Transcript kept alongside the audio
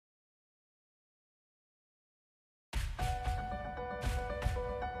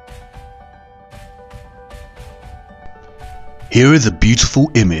Here is a beautiful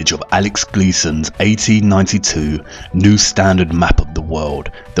image of Alex Gleason's 1892 New Standard Map of the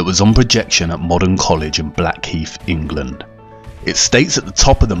World that was on projection at Modern College in Blackheath, England. It states at the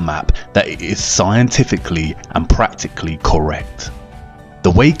top of the map that it is scientifically and practically correct.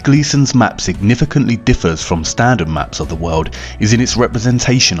 The way Gleason's map significantly differs from standard maps of the world is in its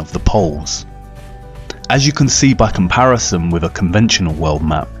representation of the poles. As you can see by comparison with a conventional world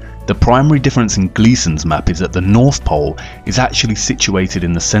map, the primary difference in Gleason's map is that the North Pole is actually situated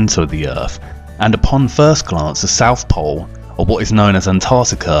in the centre of the Earth, and upon first glance the South Pole, or what is known as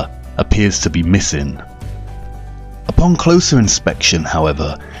Antarctica, appears to be missing. Upon closer inspection,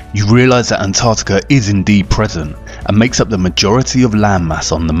 however, you realise that Antarctica is indeed present and makes up the majority of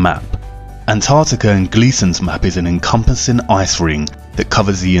landmass on the map. Antarctica in Gleason's map is an encompassing ice ring that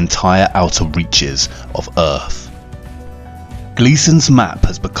covers the entire outer reaches of Earth. Gleason's map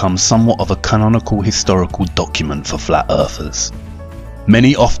has become somewhat of a canonical historical document for flat earthers.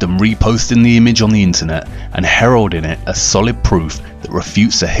 Many often reposting the image on the internet and heralding it as solid proof that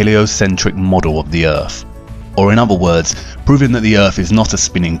refutes the heliocentric model of the Earth. Or in other words, proving that the Earth is not a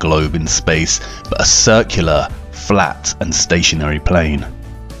spinning globe in space, but a circular, flat and stationary plane.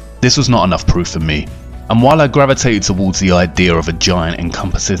 This was not enough proof for me, and while I gravitated towards the idea of a giant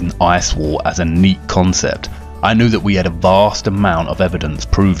encompassing ice wall as a neat concept, I knew that we had a vast amount of evidence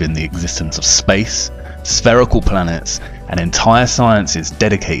proving the existence of space, spherical planets, and entire sciences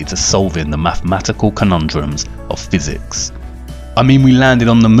dedicated to solving the mathematical conundrums of physics. I mean, we landed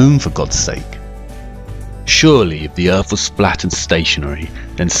on the moon, for God's sake. Surely if the Earth was flat and stationary,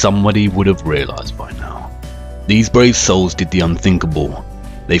 then somebody would have realised by now. These brave souls did the unthinkable.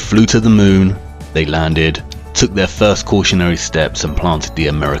 They flew to the moon, they landed, took their first cautionary steps and planted the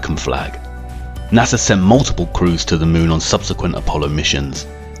American flag. NASA sent multiple crews to the moon on subsequent Apollo missions.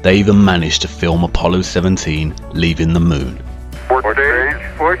 They even managed to film Apollo 17 leaving the moon. Stage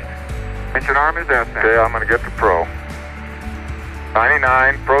pushed. Mission arm is ascent. Okay, I'm going to get the pro.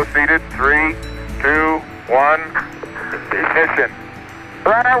 99 proceeded. 3, 2, 1. Ignition.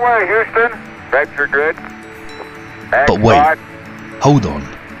 Right away, Houston. Vector grid. But wait, hold on.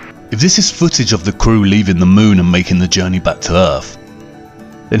 If this is footage of the crew leaving the moon and making the journey back to Earth,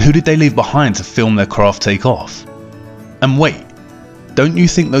 then who did they leave behind to film their craft take off? And wait, don't you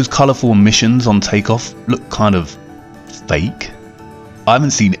think those colourful emissions on takeoff look kind of fake? I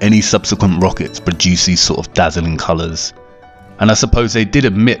haven't seen any subsequent rockets produce these sort of dazzling colours, and I suppose they did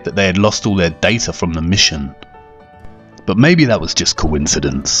admit that they had lost all their data from the mission. But maybe that was just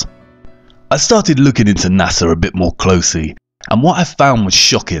coincidence. I started looking into NASA a bit more closely, and what I found was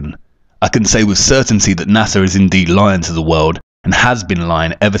shocking. I can say with certainty that NASA is indeed lying to the world, and has been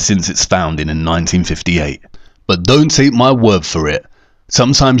lying ever since its founding in 1958. But don't take my word for it.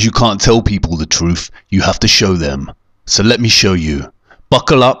 Sometimes you can't tell people the truth, you have to show them. So let me show you.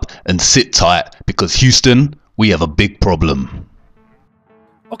 Buckle up and sit tight, because Houston, we have a big problem.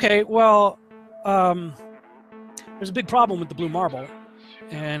 Okay, well, there's a big problem with the blue marble,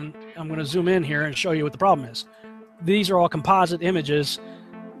 and I'm going to zoom in here and show you what the problem is. These are all composite images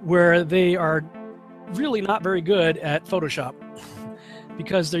where they are really not very good at Photoshop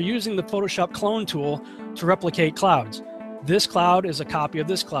because they're using the Photoshop clone tool to replicate clouds. This cloud is a copy of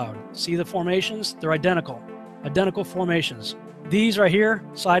this cloud. See the formations? They're identical formations. These right here,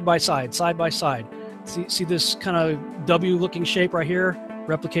 side by side, side by side. See this kind of W looking shape right here,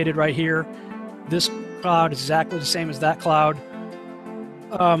 replicated right here. This cloud is exactly the same as that cloud.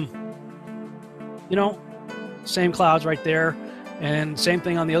 You know, same clouds right there, and same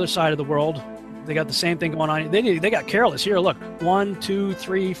thing on the other side of the world. They got the same thing going on. They got careless. Here, look, 1, 2,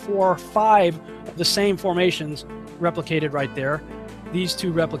 3, 4, 5 of the same formations replicated right there. These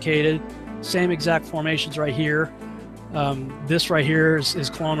two replicated, same exact formations right here. This right here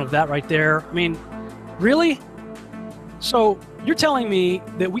is clone of that right there. I mean, really? So you're telling me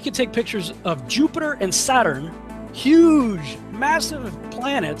that we could take pictures of Jupiter and Saturn, huge, massive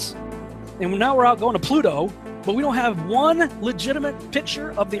planets, and now we're out going to Pluto, but we don't have one legitimate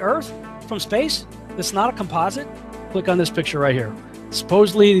picture of the Earth from space that's not a composite? Click on this picture right here.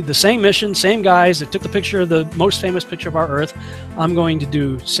 Supposedly the same mission, same guys that took the picture of the most famous picture of our Earth. I'm going to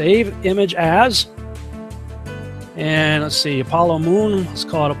do save image as, and let's see, Apollo Moon, let's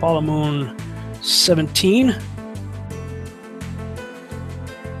call it Apollo Moon 17.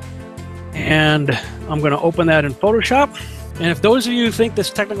 And I'm going to open that in Photoshop. And if those of you who think this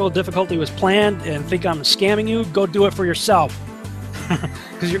technical difficulty was planned and think I'm scamming you, go do it for yourself.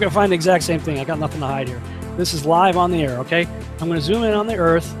 Because you're going to find the exact same thing. I got nothing to hide here. This is live on the air, okay? I'm going to zoom in on the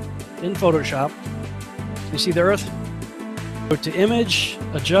Earth in Photoshop. You see the Earth? Go to Image,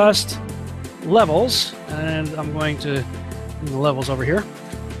 Adjust, Levels, and I'm going to And the levels over here.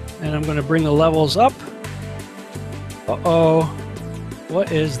 And I'm going to bring the levels up. Uh-oh.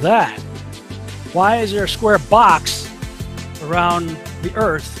 What is that? Why is there a square box around the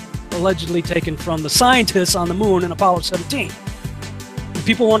Earth allegedly taken from the scientists on the moon in Apollo 17? And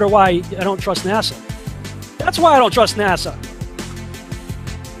people wonder why I don't trust NASA. That's why I don't trust NASA.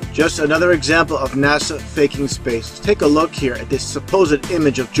 Just another example of NASA faking space. Let's take a look here at this supposed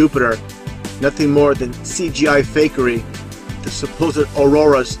image of Jupiter. Nothing more than CGI fakery. The supposed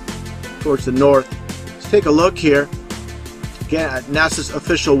auroras towards the north. Let's take a look here again at NASA's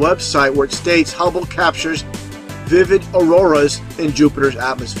official website, where it states Hubble captures vivid auroras in Jupiter's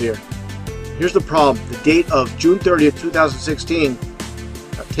atmosphere. Here's the problem. The date of June 30th, 2016.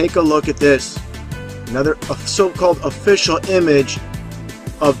 Now take a look at this. Another so-called official image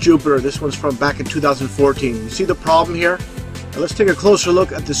of Jupiter. This one's from back in 2014. You see the problem here? Now let's take a closer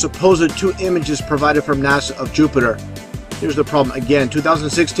look at the supposed two images provided from NASA of Jupiter. Here's the problem again,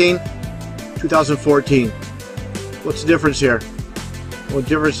 2016, 2014. What's the difference here? Well, the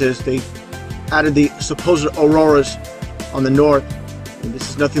difference is they added the supposed auroras on the north, and this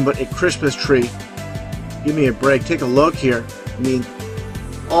is nothing but a Christmas tree. Give me a break. Take a look here. I mean,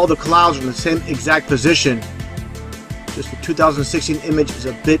 all the clouds are in the same exact position. Just the 2016 image is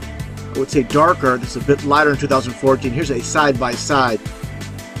a bit, I would say, darker. This is a bit lighter in 2014. Here's a side-by-side.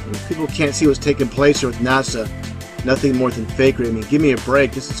 People can't see what's taking place here with NASA. Nothing more than fakery. I mean, give me a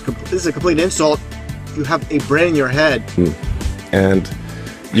break. This is a complete insult. You have a brain in your head. And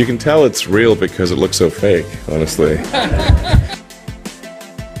you can tell it's real because it looks so fake, honestly.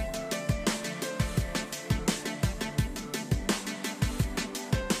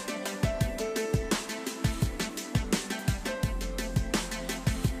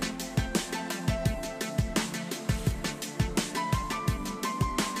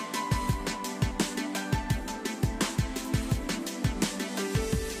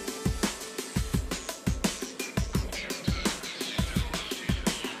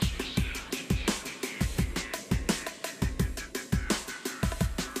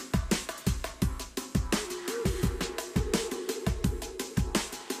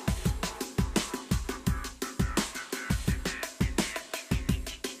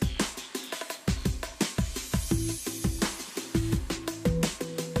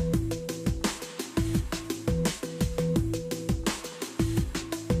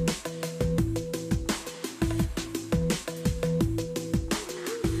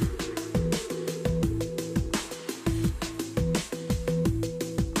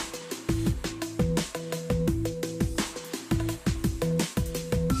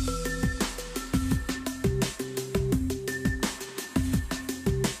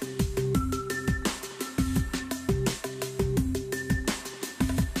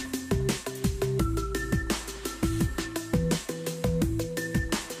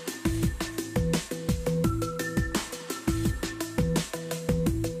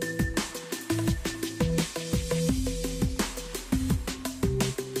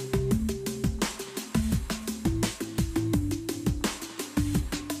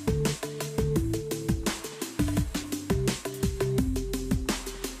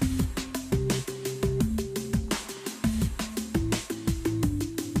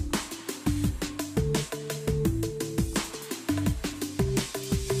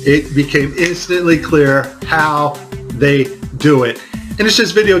 It became instantly clear how they do it. And it's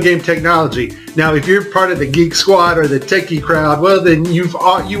just video game technology. Now, if you're part of the Geek Squad or the techie crowd, well, then you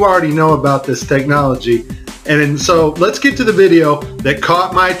already know about this technology. And so let's get to the video that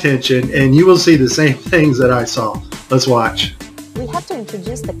caught my attention, and you will see the same things that I saw. Let's watch. We have to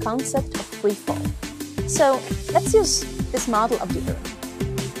introduce the concept of free fall. So let's use this model of the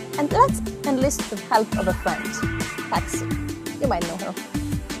Earth. And let's enlist the help of a friend, Patsy. You might know her.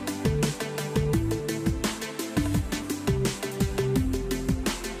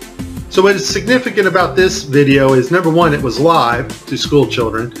 So what is significant about this video is, number one, it was live to school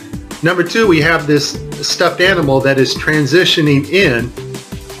children. Number two, we have this stuffed animal that is transitioning in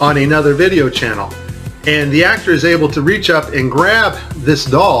on another video channel. And the actor is able to reach up and grab this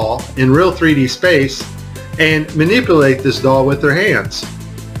doll in real 3D space and manipulate this doll with their hands.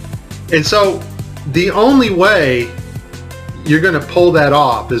 And so the only way you're going to pull that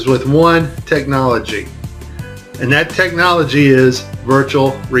off is with one technology. And that technology is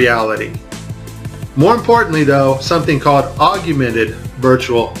virtual reality. More importantly though, something called augmented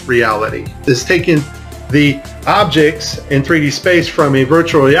virtual reality. This is taking the objects in 3D space from a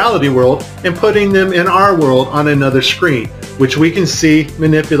virtual reality world and putting them in our world on another screen, which we can see,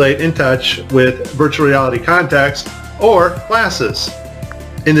 manipulate, and touch with virtual reality contacts or glasses.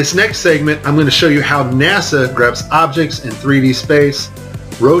 In this next segment, I'm going to show you how NASA grabs objects in 3D space,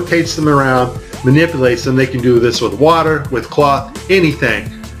 rotates them around, manipulates them. They can do this with water, with cloth, anything.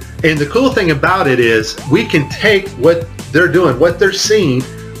 And the cool thing about it is we can take what they're doing, what they're seeing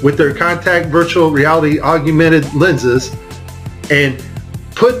with their contact virtual reality augmented lenses, and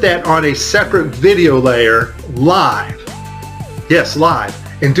put that on a separate video layer live. Yes, live.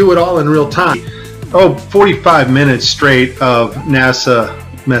 And do it all in real time. 45 minutes straight of NASA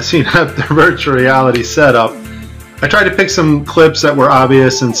messing up their virtual reality setup. I tried to pick some clips that were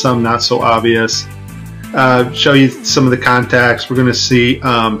obvious and some not so obvious. Show you some of the contacts. We're going to see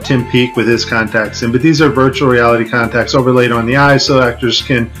Tim Peake with his contacts in, but these are virtual reality contacts overlaid on the eyes so actors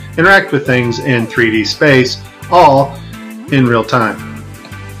can interact with things in 3D space, all in real time.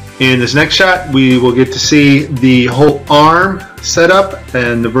 In this next shot, we will get to see the whole arm setup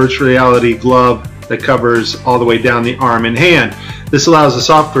and the virtual reality glove that covers all the way down the arm and hand. This allows the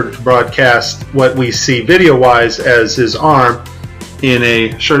software to broadcast what we see video-wise as his arm in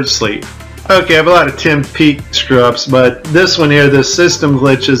a shirt sleeve. Okay, I have a lot of Tim Peake screw-ups, but this one here, the system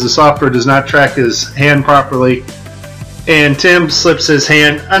glitches. The software does not track his hand properly, and Tim slips his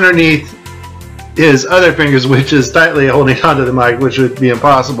hand underneath his other fingers, which is tightly holding onto the mic, which would be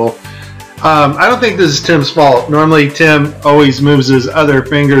impossible. I don't think this is Tim's fault. Normally, Tim always moves his other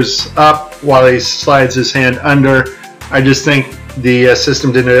fingers up while he slides his hand under. I just think the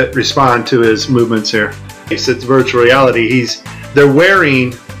system didn't respond to his movements here. It's virtual reality. They're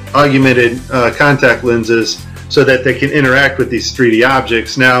wearing augmented contact lenses so that they can interact with these 3D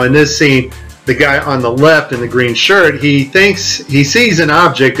objects. Now, in this scene, the guy on the left in the green shirt, he thinks he sees an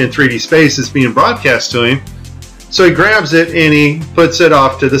object in 3D space that's being broadcast to him. So he grabs it and he puts it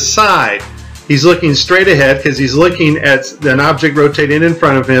off to the side. He's looking straight ahead because he's looking at an object rotating in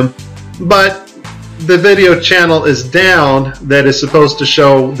front of him, but the video channel is down that is supposed to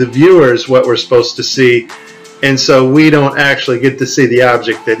show the viewers what we're supposed to see, and so we don't actually get to see the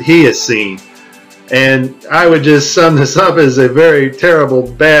object that he is seeing. And I would just sum this up as a very terrible,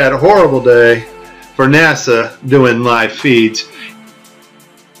 bad, horrible day for NASA doing live feeds.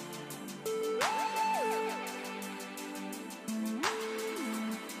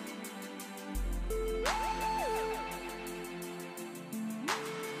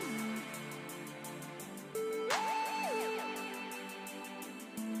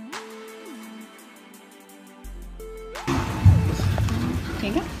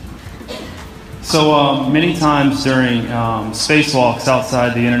 So many times during spacewalks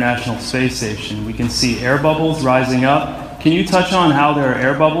outside the International Space Station, we can see air bubbles rising up. Can you touch on how there are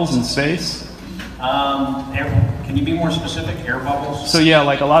air bubbles in space? Can you be more specific? Air bubbles? So yeah,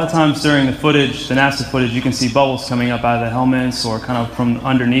 like a lot of times during the footage, the NASA footage, you can see bubbles coming up out of the helmets or kind of from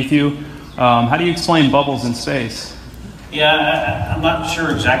underneath you. How do you explain bubbles in space? Yeah, I'm not sure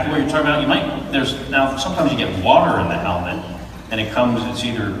exactly what you're talking about. Now sometimes you get water in the helmet, and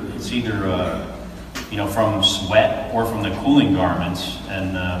it's either from sweat or from the cooling garments.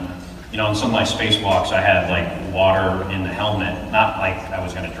 And in some of my spacewalks, I had like water in the helmet. Not like I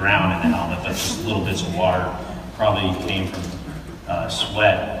was going to drown in the helmet, but just little bits of water probably came from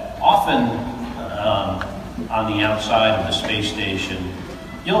sweat. Often on the outside of the space station,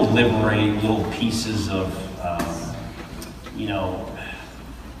 you'll liberate little pieces of,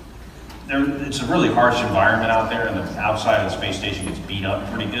 it's a really harsh environment out there, and the outside of the space station gets beat up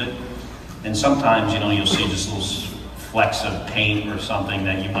pretty good. And sometimes, you'll see just little flecks of paint or something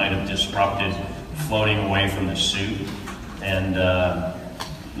that you might have disrupted floating away from the suit. And,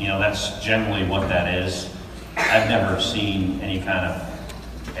 that's generally what that is. I've never seen any kind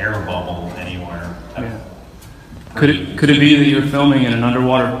of air bubble anywhere. Yeah. Could it be that you're filming in an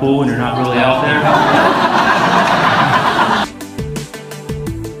underwater pool and you're not really out there?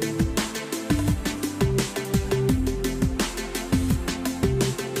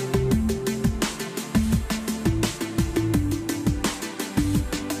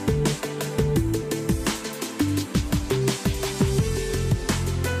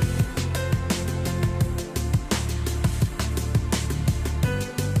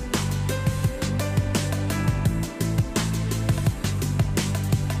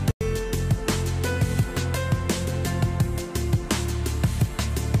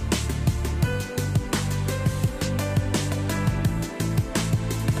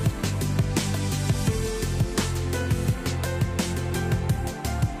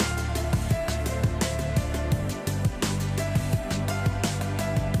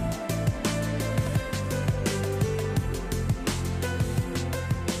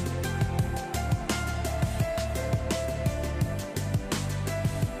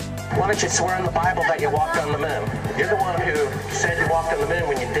 Why don't you swear in the Bible that you walked on the moon? You're the one who said you walked on the moon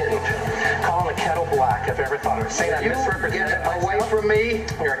when you didn't. Calling the kettle black, if you ever thought of it. Saying I misrepresented myself. Away from me.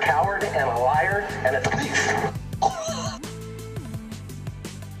 You're a coward and a liar and a thief.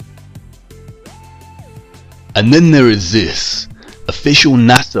 And then there is this. Official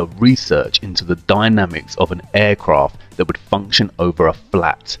NASA research into the dynamics of an aircraft that would function over a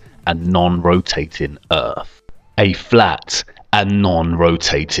flat and non-rotating Earth. A flat and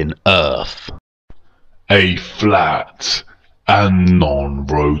non-rotating Earth. A flat and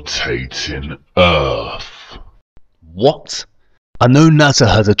non-rotating Earth. What? I know NASA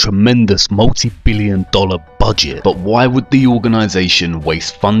has a tremendous multi-billion-dollar budget, but why would the organisation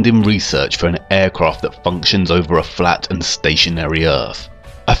waste funding research for an aircraft that functions over a flat and stationary Earth?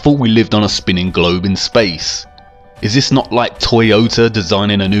 I thought we lived on a spinning globe in space. Is this not like Toyota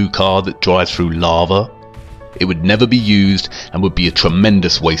designing a new car that drives through lava? It would never be used and would be a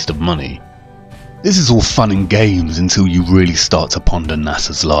tremendous waste of money. This is all fun and games until you really start to ponder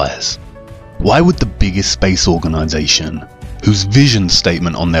NASA's lies. Why would the biggest space organisation, whose vision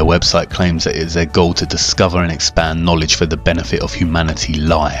statement on their website claims that it is their goal to discover and expand knowledge for the benefit of humanity,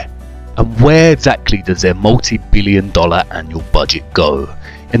 lie? And where exactly does their multi-billion-dollar annual budget go?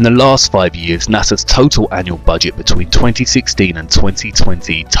 In the last 5 years, NASA's total annual budget between 2016 and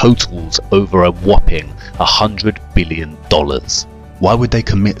 2020 totals over a whopping $100 billion. Why would they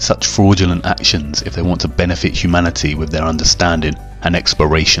commit such fraudulent actions if they want to benefit humanity with their understanding and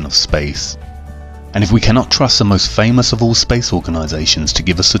exploration of space? And if we cannot trust the most famous of all space organisations to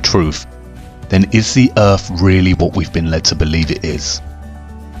give us the truth, then is the Earth really what we've been led to believe it is?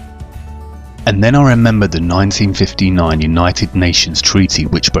 And then I remembered the 1959 United Nations Treaty,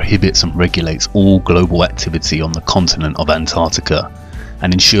 which prohibits and regulates all global activity on the continent of Antarctica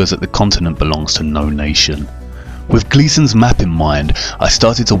and ensures that the continent belongs to no nation. With Gleason's map in mind, I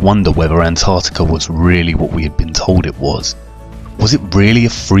started to wonder whether Antarctica was really what we had been told it was. Was it really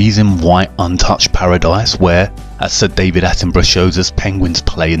a freezing white untouched paradise where, as Sir David Attenborough shows us, penguins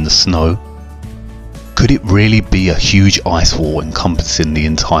play in the snow? Could it really be a huge ice wall encompassing the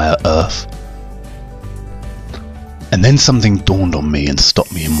entire Earth? And then something dawned on me and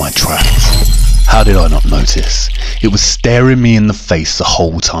stopped me in my tracks. How did I not notice? It was staring me in the face the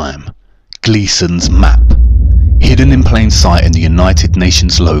whole time. Gleason's map. Hidden in plain sight in the United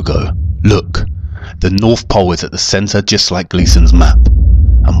Nations logo. Look. The North Pole is at the centre, just like Gleason's map.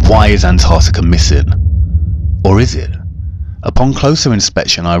 And why is Antarctica missing? Or is it? Upon closer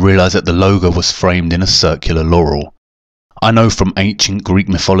inspection, I realised that the logo was framed in a circular laurel. I know from ancient Greek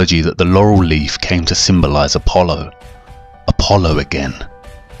mythology that the laurel leaf came to symbolise Apollo. Apollo again.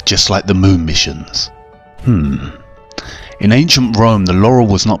 Just like the moon missions. In ancient Rome, the laurel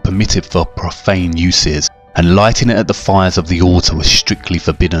was not permitted for profane uses, and lighting it at the fires of the altar was strictly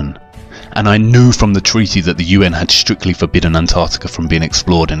forbidden. And I knew from the treaty that the UN had strictly forbidden Antarctica from being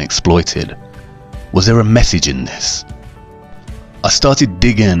explored and exploited. Was there a message in this? I started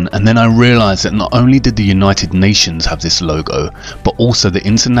digging, and then I realised that not only did the United Nations have this logo, but also the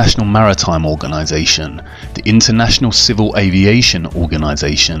International Maritime Organization, the International Civil Aviation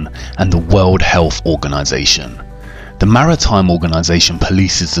Organization, and the World Health Organization. The Maritime Organization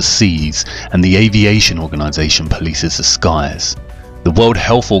polices the seas, and the Aviation Organization polices the skies. The World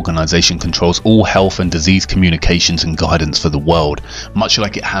Health Organization controls all health and disease communications and guidance for the world, much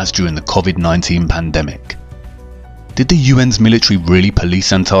like it has during the COVID-19 pandemic. Did the UN's military really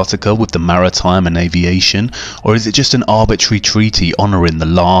police Antarctica with the maritime and aviation, or is it just an arbitrary treaty honouring the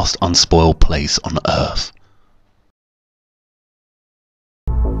last unspoiled place on Earth?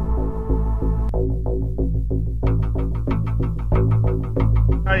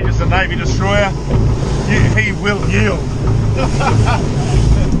 Hey, just a Navy destroyer. He will yield.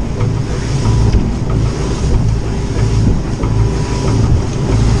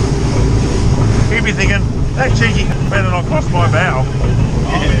 He'd be thinking, that cheeky better not cross my bow.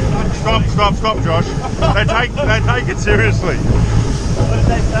 Yeah. Stop, Josh. They take it seriously. What did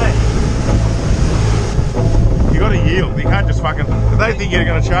they say? You got to yield. You can't just fucking. They think you're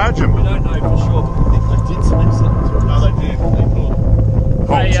going to charge them. We don't know for sure, but they did say something. No, they did. They thought.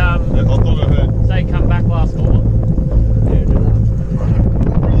 They hot dog I heard. They come back last call.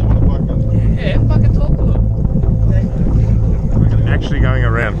 Yeah, fucking talk to them. Actually going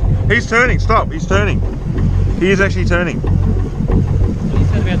around. He's turning. Stop. He's turning. He is actually turning. Well, you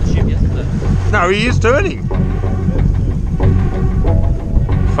said about the ship yesterday. No, he is turning.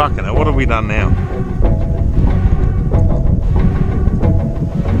 Fucking hell, what have we done now?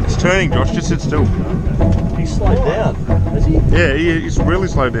 It's turning, Josh. Just sit still. He's slowed down, has he? Yeah, he's really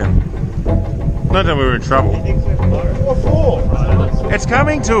slowed down. Not that we were in trouble. What for? It's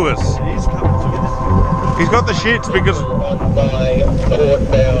coming to us. He's got the shits because...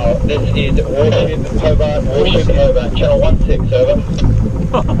 This is Warship Hobart, channel 16, over.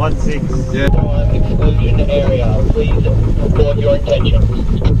 16. Yeah. Exclusion area, please report your intentions.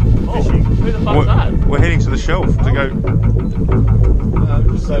 Fishing? Who the fuck's that? We're heading to the shelf to go...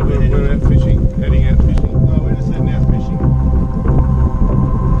 Just say we're out fishing, heading out fishing. No, we're just heading out fishing.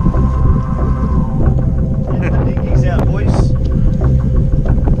 Get the dinghies out, boys.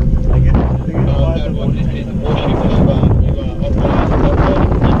 They get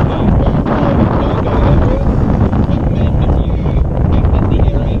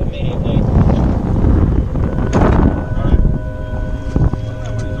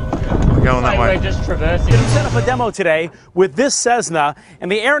going that way. We're just traversing. Set up a demo today with this Cessna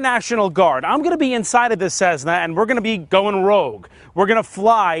and the Air National Guard. I'm going to be inside of this Cessna and we're going to be going rogue. We're going to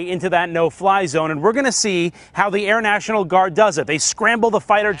fly into that no-fly zone and we're going to see how the Air National Guard does it. They scramble the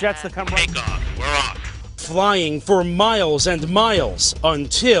fighter jets that come right. Take off. We're off. Flying for miles and miles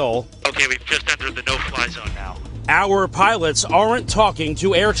until... Okay, we've just entered the no-fly zone now. Our pilots aren't talking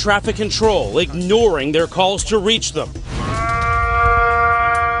to air traffic control, ignoring their calls to reach them.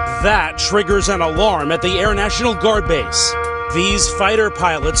 That triggers an alarm at the Air National Guard base. These fighter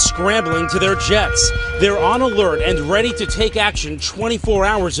pilots scrambling to their jets. They're on alert and ready to take action 24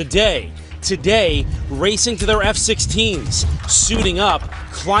 hours a day. Today, racing to their F-16s, suiting up,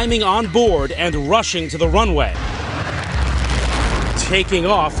 climbing on board, and rushing to the runway. Taking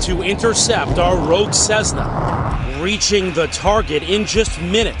off to intercept our rogue Cessna. Reaching the target in just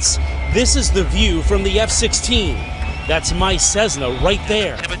minutes. This is the view from the F-16. That's my Cessna right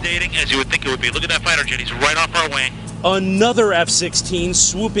there. Intimidating as you would think it would be. Look at that fighter jet. He's right off our wing. Another F-16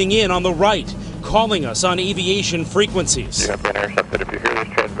 swooping in on the right, calling us on aviation frequencies. You have been intercepted. If you hear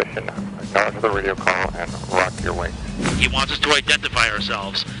this transmission, acknowledge the radio call and rock your wing. He wants us to identify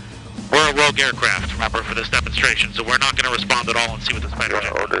ourselves. We're a rogue aircraft, remember, for this demonstration, so we're not going to respond at all and see what this fighter jet is.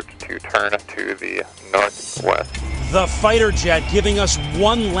 You are ordered to turn to the northwest. The fighter jet giving us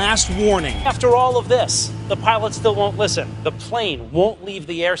one last warning. After all of this, the pilot still won't listen. The plane won't leave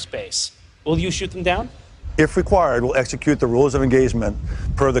the airspace. Will you shoot them down? If required, we'll execute the rules of engagement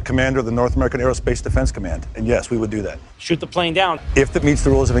per the commander of the North American Aerospace Defense Command. And yes, we would do that. Shoot the plane down. If it meets the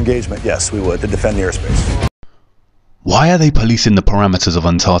rules of engagement, yes, we would, to defend the airspace. Why are they policing the parameters of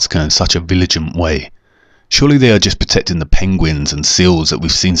Antarctica in such a vigilant way? Surely they are just protecting the penguins and seals that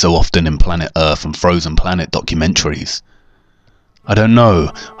we've seen so often in Planet Earth and Frozen Planet documentaries. I don't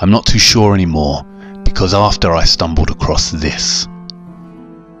know, I'm not too sure anymore, because after I stumbled across this.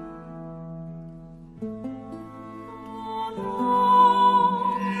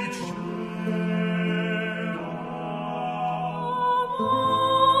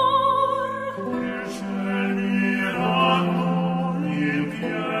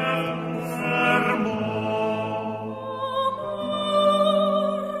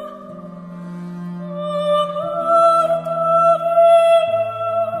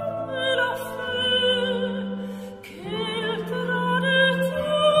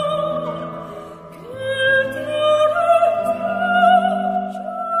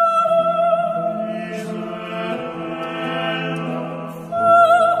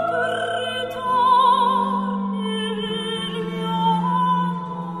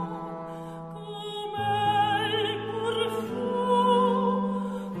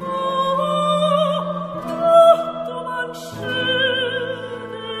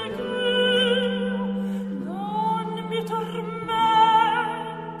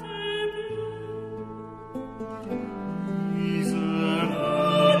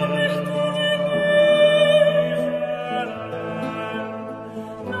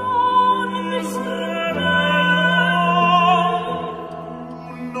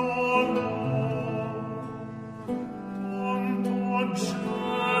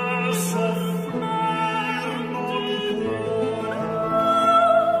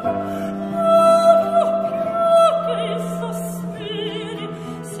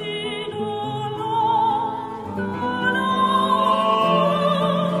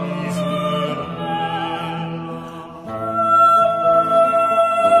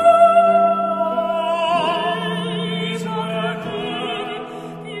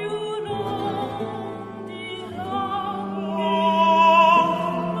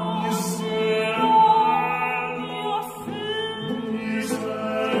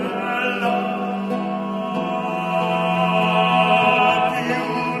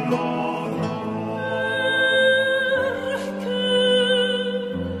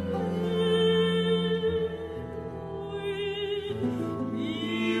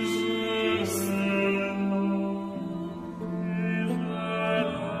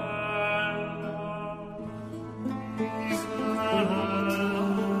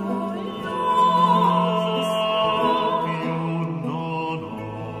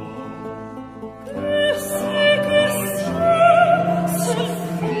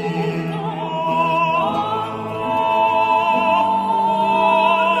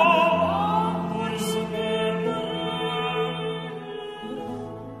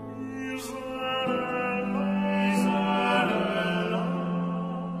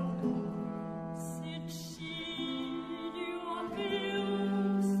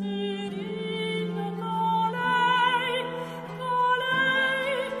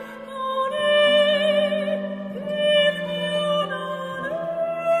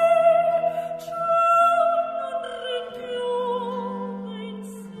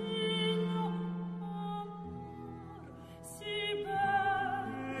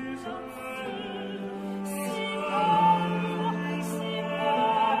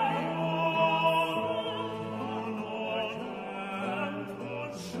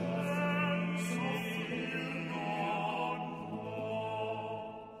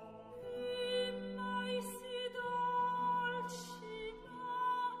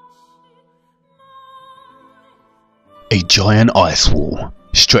 A giant ice wall,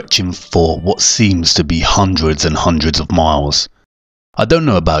 stretching for what seems to be hundreds and hundreds of miles. I don't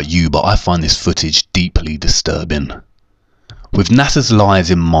know about you, but I find this footage deeply disturbing. With NASA's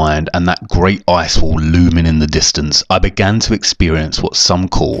lies in mind and that great ice wall looming in the distance, I began to experience what some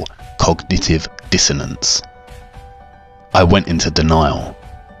call cognitive dissonance. I went into denial.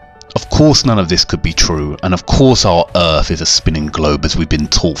 Of course none of this could be true, and of course our Earth is a spinning globe as we've been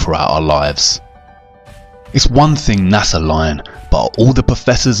taught throughout our lives. It's one thing NASA lying, but are all the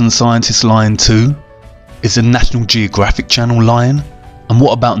professors and scientists lying too? Is the National Geographic Channel lying? And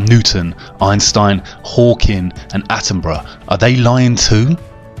what about Newton, Einstein, Hawking and Attenborough? Are they lying too?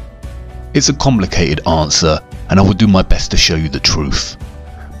 It's a complicated answer, and I will do my best to show you the truth.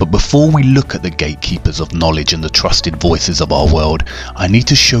 But before we look at the gatekeepers of knowledge and the trusted voices of our world, I need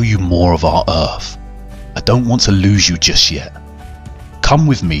to show you more of our Earth. I don't want to lose you just yet. Come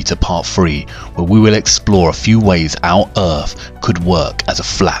with me to part 3, where we will explore a few ways our Earth could work as a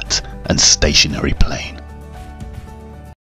flat and stationary plane.